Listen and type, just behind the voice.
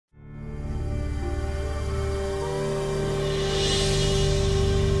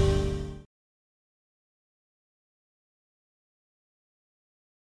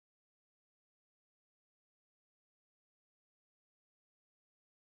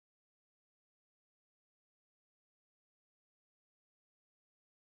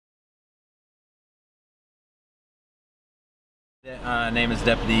Name is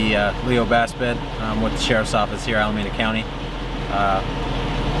Deputy Leo Basped. I'm with the Sheriff's Office here, Alameda County.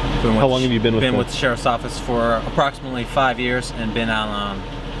 How long have you been with them? Been with the Sheriff's Office for approximately 5 years and been out on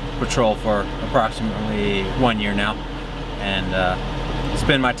patrol for approximately 1 year now. And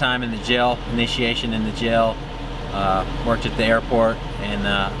spend my time in the jail, initiation in the jail, worked at the airport, and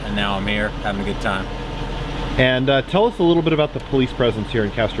now I'm here having a good time. And tell us a little bit about the police presence here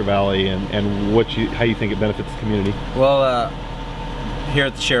in Castro Valley and how you think it benefits the community. Well, here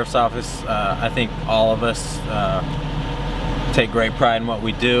at the Sheriff's Office, I think all of us take great pride in what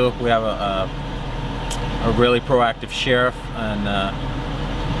we do. We have a really proactive sheriff, and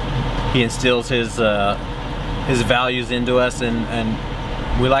he instills his values into us, and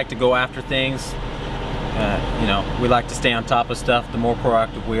we like to go after things. You know, we like to stay on top of stuff. The more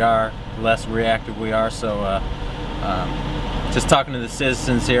proactive we are, the less reactive we are. So just talking to the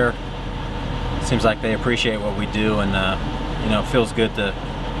citizens here, seems like they appreciate what we do, and you know, it feels good to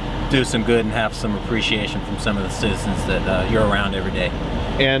do some good and have some appreciation from some of the citizens that you're around every day.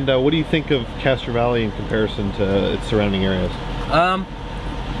 And what do you think of Castro Valley in comparison to its surrounding areas?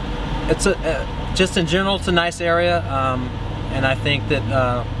 It's just in general, it's a nice area, and I think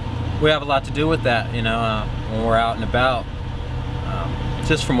that we have a lot to do with that, you know, when we're out and about.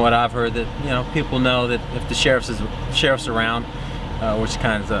 Just from what I've heard, that, you know, people know that if the sheriff's around, which it's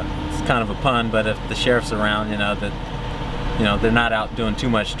kind of a pun, but if the sheriff's around, you know, that, you know, they're not out doing too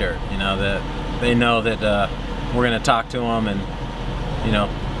much dirt. You know, that they know that we're going to talk to them, and, you know,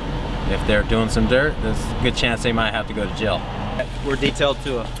 if they're doing some dirt, there's a good chance they might have to go to jail. We're detailed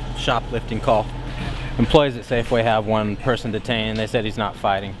to a shoplifting call. Employees at Safeway have one person detained. They said he's not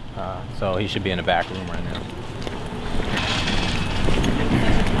fighting, so he should be in the back room right now.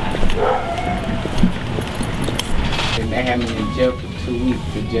 And they had me in jail for 2 weeks.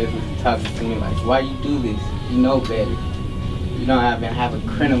 The judge was talking to me like, "Why you do this? You know better. You don't even have a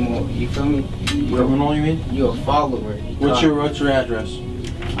criminal." You feel me? Criminal, you mean? You're a follower. What's your address?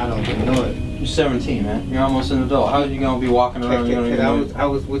 I don't even know it. You're 17, man. You're almost an adult. How are you gonna be walking around? You don't even know? I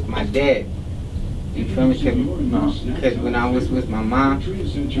was with my dad. You feel me? Because when I was with my mom.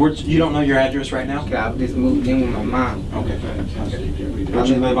 You don't know your address right now? I just moved in with my mom. Okay. Don't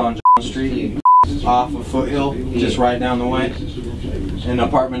you live on John Street? Off of Foothill? Yeah. Just right down the way? In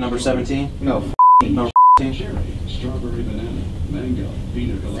apartment number 17? No. No. So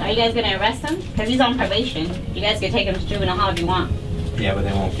are you guys gonna arrest him? Because he's on probation. You guys can take him to juvenile hall if you want. Yeah, but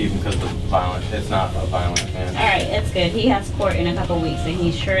they won't keep him because of violent. It's not a violent man. Alright, it's good. He has court in a couple weeks, and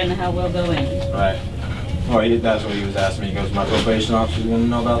he sure in the hell will go in. Right. Well, that's what he was asking me. He goes, "My probation officer's gonna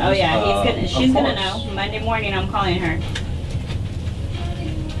know about this?" Oh yeah, she's gonna know. Monday morning I'm calling her.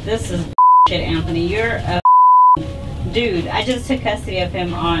 This is shit, Anthony. You're a dude. I just took custody of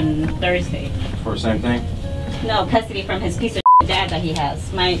him on Thursday. For the same thing? No, custody from his piece of dad that he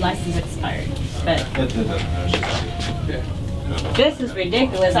has. My license expired. But It doesn't matter. this is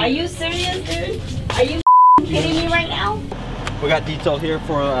ridiculous. Are you serious, dude? Are you kidding me right now? We got detail here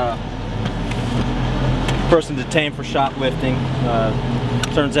for a person detained for shoplifting.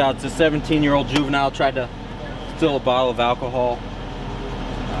 Turns out it's a 17-year-old juvenile tried to steal a bottle of alcohol.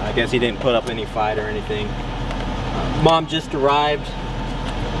 I guess he didn't put up any fight or anything. Mom just arrived,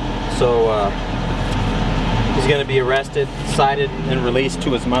 so he's going to be arrested, cited, and released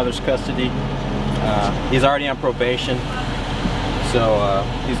to his mother's custody. He's already on probation, so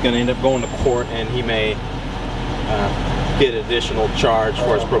he's going to end up going to court, and he may get an additional charge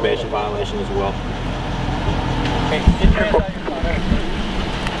for his probation violation as well.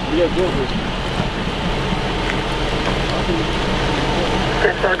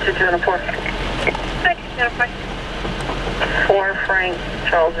 For Frank,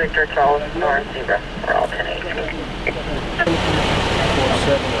 Charles Victor, Charles North Zebra, we're all 1018.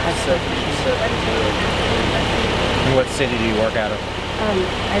 What city do you work out of?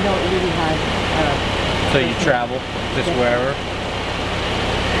 I don't really have. So you travel just wherever?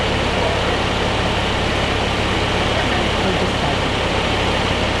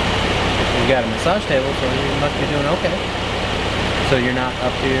 You got a massage table, so you must be doing okay. So you're not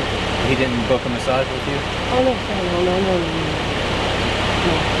up to he didn't book a massage with you? Oh no, no.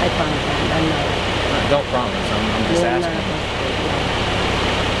 No, I promise I'm not. Don't promise, I'm just asking.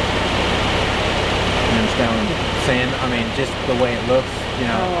 You understand what I'm saying? I mean, just the way it looks, you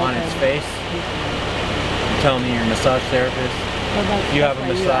know, on its face. You're telling me you're a massage therapist. You have a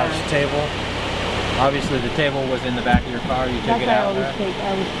massage table. Obviously the table was in the back of your car, you took it out there?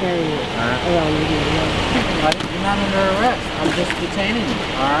 I was carrying it around with you. You're not under arrest, I'm just detaining you,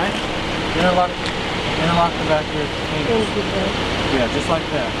 alright? Interlock the back of your fingers. Yeah, just like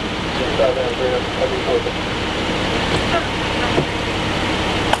that.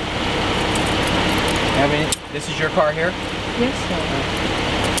 I mean, this is your car here? Yes, sir.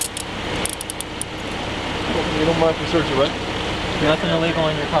 You don't mind if we search it, right? Nothing illegal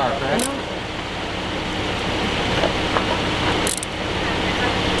in your car, correct? No, sir.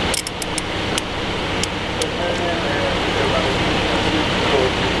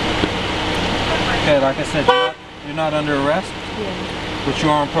 Okay, like I said, you're not under arrest, Yeah. but you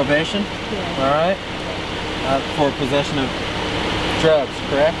are on probation, Yeah. all right? For possession of drugs,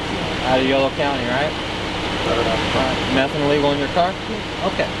 correct? Out of Yolo County, right? All right. Nothing illegal in your car?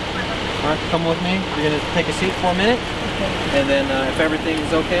 Okay. All right, come with me. You're going to take a seat for a minute, and then if everything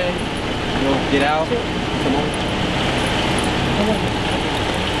is okay, you'll get out. Come on.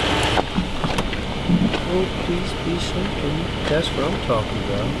 Oh, please be something. That's what I'm talking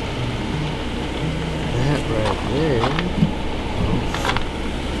about. That right there.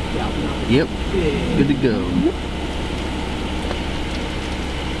 Yep, good to go.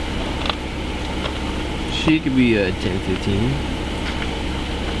 She could be 10-15.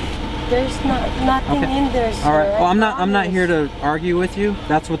 There's nothing Okay. in there, sir. All right. Well, I'm not promise. here to argue with you.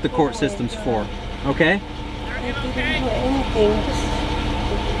 That's what the court system's for. Okay? I didn't do anything.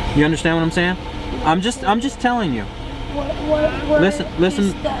 You understand what I'm saying? I'm just telling you. What Listen.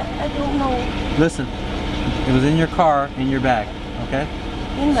 is that? I don't know. Listen. It was in your car, in your bag. Okay?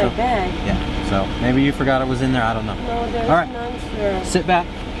 In my bag. Yeah. So maybe you forgot it was in there. I don't know. No, there's All right. none, sir. Sit back.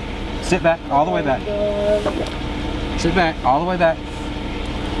 Sit back. All the way back. Sit back. All the way back.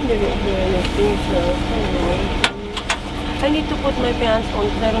 I didn't do anything, sir. I need to put my pants on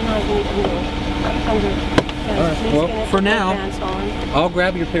because I don't have any under. All right. Please, Well, can I for put my now, pants on? I'll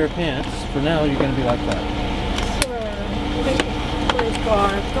grab your pair of pants. For now, you're going to be like that. Sir, my car.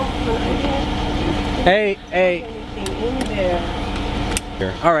 Come on, I didn't Hey. put anything in there.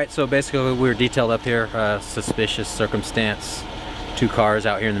 All right, so basically we were detailed up here, suspicious circumstance, 2 cars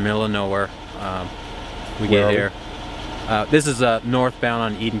out here in the middle of nowhere. We Where get are here. This is northbound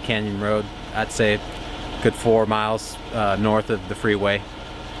on Eden Canyon Road. I'd say good 4 miles north of the freeway.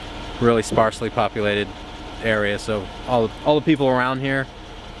 Really sparsely populated area, so all the people around here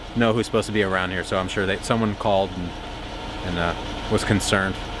know who's supposed to be around here. So I'm sure that someone called and was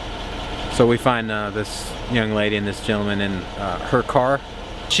concerned. So we find this young lady and this gentleman in her car.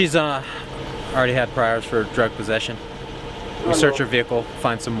 She's already had priors for drug possession. We search her vehicle,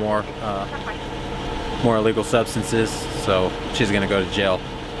 find some more illegal substances. So she's going to go to jail,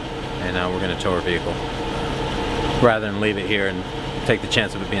 and we're going to tow her vehicle rather than leave it here and take the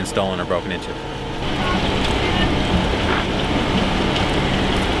chance of it being stolen or broken into.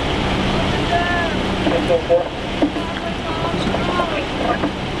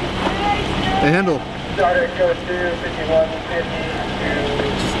 Hey, handle. Direct code 25150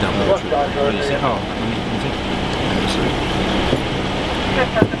 Just down the road. What do you say? Oh,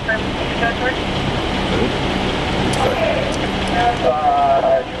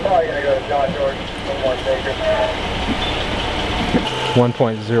 you're probably going to go to John George for 1 acre.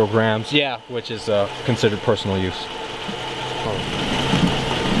 1.0 grams. Yeah, which is considered personal use.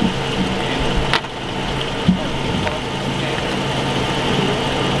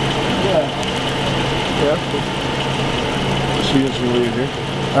 She is leave here.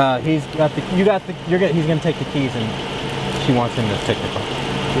 He's got the. He's gonna take the keys, and she wants him to take the car.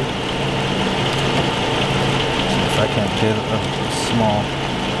 If I can't get it, small.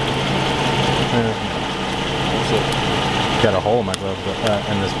 That's it. Got a hole in my glove,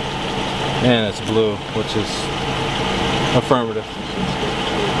 and it's blue, which is affirmative,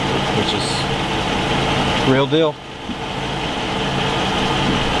 which is real deal.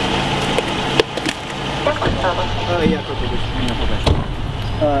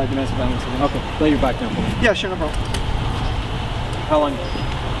 Yeah, domestic violence. Okay, lay your back down for me. Yeah, sure, no problem. How long?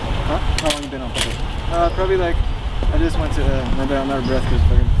 Huh? How long you been on probation? Probably like, I just went to, I'm out of breath because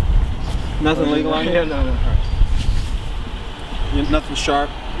fucking... Nothing legal on you? Yeah, no. Nothing sharp?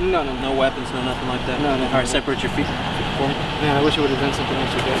 No. No weapons, no nothing like that? No. All right, separate your feet for me. Man, I wish I would have done something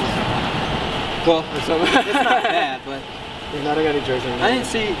extra good. Well, Or something. it's not bad, but Yeah, no, I don't got any drugs in I didn't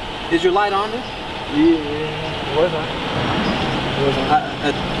see. Is your light on there? Yeah, it was on. It was on.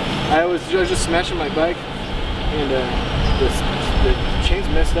 I was just smashing my bike, and the chain's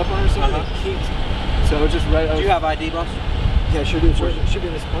messed up on it or something. It kinked. So I was just right. Do you have ID, boss? Yeah, sure do. Should be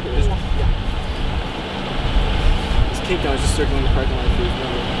in this pocket. This one? Yeah. It's kinked. I was just circling the parking lot for his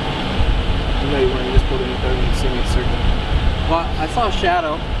number. I know you weren't. You just pulled in the car and you see me circling. Well, I saw a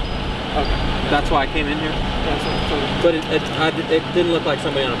shadow. Okay. That's why I came in here. Yeah, so, But it didn't look like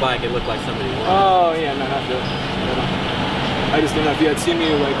somebody on a bike. It looked like somebody. oh yeah, no, not good. No. I just didn't know if you had seen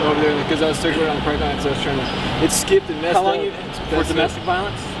me like over there because I was circling around the parking lot, so I was trying to. It skipped and messed up. How long you for domestic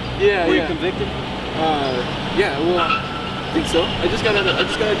violence? Yeah, Were yeah. you convicted? Yeah, well, I think so. I just got out of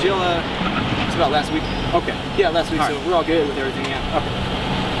jail. It's about last week. Okay. Yeah, last week. All So right. we're all good with everything. Yeah. Okay.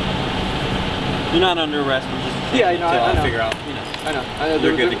 You're not under arrest. We're just Yeah, I know. I know. figure out. You know. I know.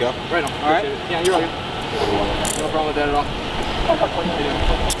 You're good to go. Right on. All right. Yeah, you're all good. No problem with that at all.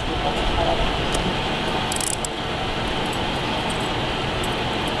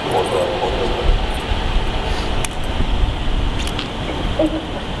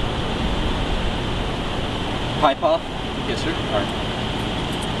 Pipe off? Yes, sir. All right.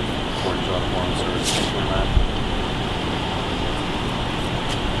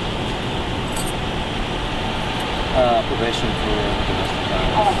 Probation for domestic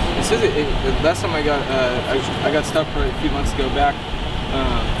violence. It says the last time I got stopped for a few months ago back.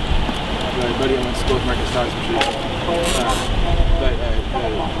 My buddy I went to school with Marcus Dogs, but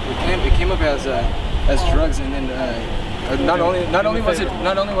it came up as drugs, and then not only was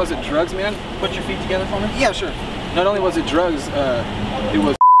it drugs, man. Put your feet together for me. Yeah, sure. Not only was it drugs, it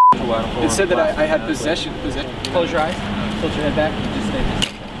was. It said that I had possession. Close your eyes. Tilt your head back. And just stay this.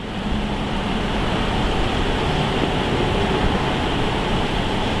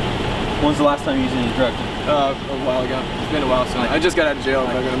 When's the last time you used any drugs? A while ago. It's been a while, so I just got out of jail.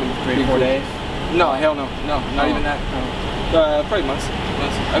 Like 3 or 4 days? No, hell no. No, not even that. Probably months.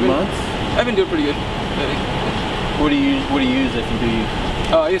 Months? I've been doing pretty good. What do you use if you do use?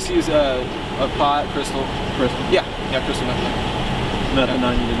 I used to use a pot, crystal. Crystal? Yeah, crystal meth. Nothing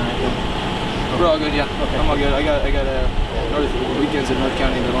on you tonight? We're all good, yeah. Okay. I'm all good. I got weekends in North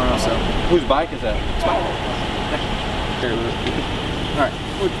County tomorrow, so. Whose bike is that? It's mine. Yeah. All right.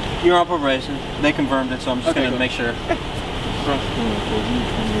 You're on probation. They confirmed it, so I'm just going to make sure.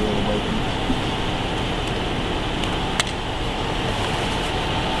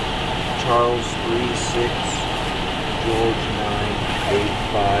 Charles 36, George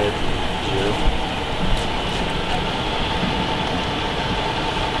 9850.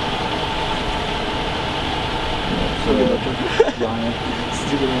 Ryan,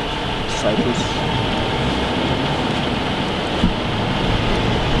 Cypress.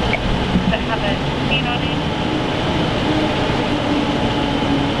 Does it have a speed on it?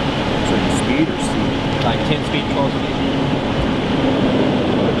 Speed or speed? Like 10 speed, 12 speed.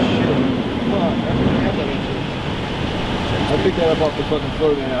 I picked that up off the fucking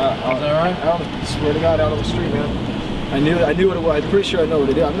floor, man. Is that right? I swear to God, out on the street, man. I knew what it was. I'm pretty sure I know what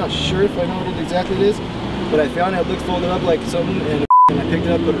it is. I'm not sure if I know what it exactly is, but I found it looked folded up like something, and I picked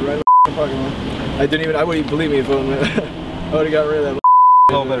it up, put it right in my pocket. I wouldn't even believe me if I would have got rid of that.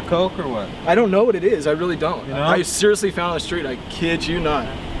 A little bit of coke or what? I don't know what it is. I really don't. You know? I seriously found it on the street. I kid you not.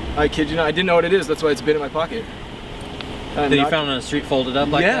 I kid you not. I didn't know what it is. That's why it's been in my pocket. That you found on the street folded up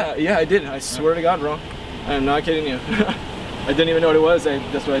like that? Yeah, I did. I swear to God, bro. I am not kidding you. I didn't even know what it was.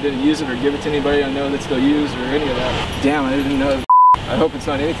 That's why I didn't use it or give it to anybody I know that's still used or any of that. Damn, I didn't know. I hope it's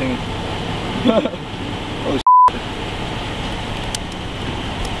not anything. Oh,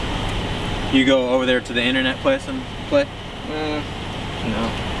 You go over there to the internet place and play? No.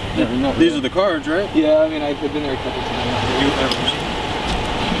 Not These really. are the cards, right? Yeah, I mean, I've been there a couple times.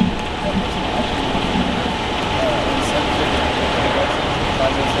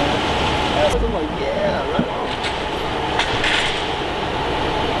 I'm like, yeah, right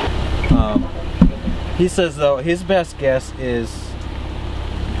on. He says though his best guess is,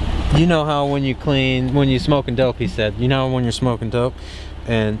 you know how when you smoking dope, he said, you know when you're smoking dope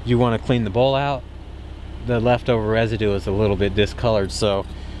and you want to clean the bowl out, the leftover residue is a little bit discolored, so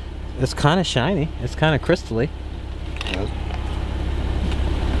it's kind of shiny, it's kind of crystally. Yeah.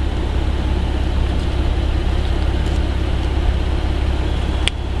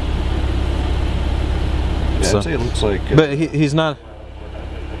 So, I'd say it looks like, but he's not.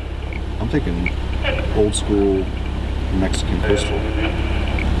 I'm thinking old school Mexican crystal.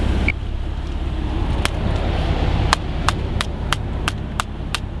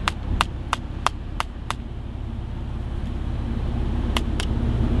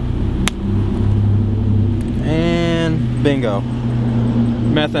 And bingo,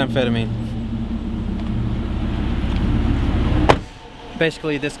 methamphetamine.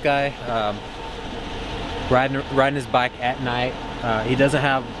 Basically, this guy riding his bike at night. He doesn't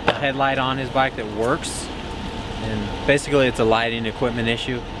have a headlight on his bike that works, and basically it's a lighting equipment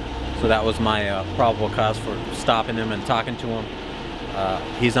issue. So that was my probable cause for stopping him and talking to him.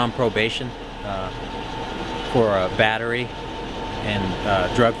 He's on probation for battery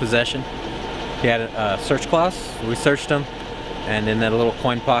and drug possession. He had a search clause. We searched him, and in that little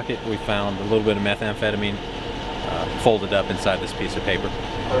coin pocket we found a little bit of methamphetamine folded up inside this piece of paper.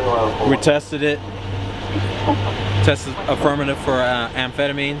 We tested it. tested affirmative for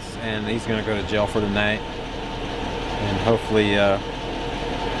amphetamines, and he's going to go to jail for the night. And hopefully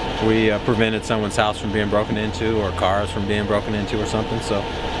we prevented someone's house from being broken into, or cars from being broken into or something, so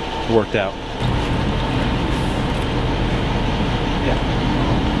it worked out. Yeah.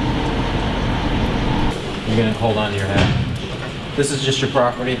 You're going to hold on to your hat. This is just your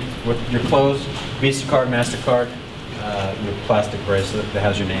property with your clothes, Visa card, MasterCard, your plastic bracelet that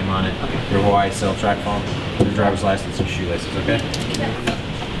has your name on it, your Hawaii cell-track phone, your driver's license, and shoelaces, okay?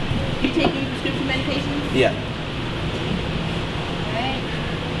 You taking prescription medications? Yeah. Alright.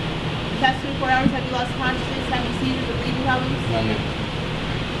 The past 24 hours, have you lost consciousness? Have you seizures or breathing problems? No, ma'am.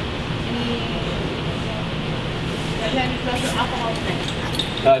 Have you had any drugs or alcohol tonight?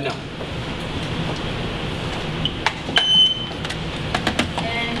 No.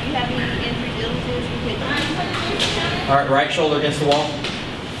 And do you have any injuries, illnesses, or All right, right shoulder against the wall.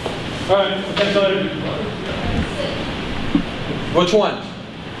 All right, okay, so Which one?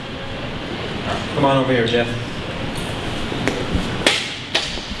 Come on over here, Jeff.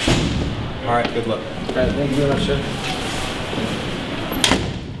 All right, good luck. All right, thank you very much, sir.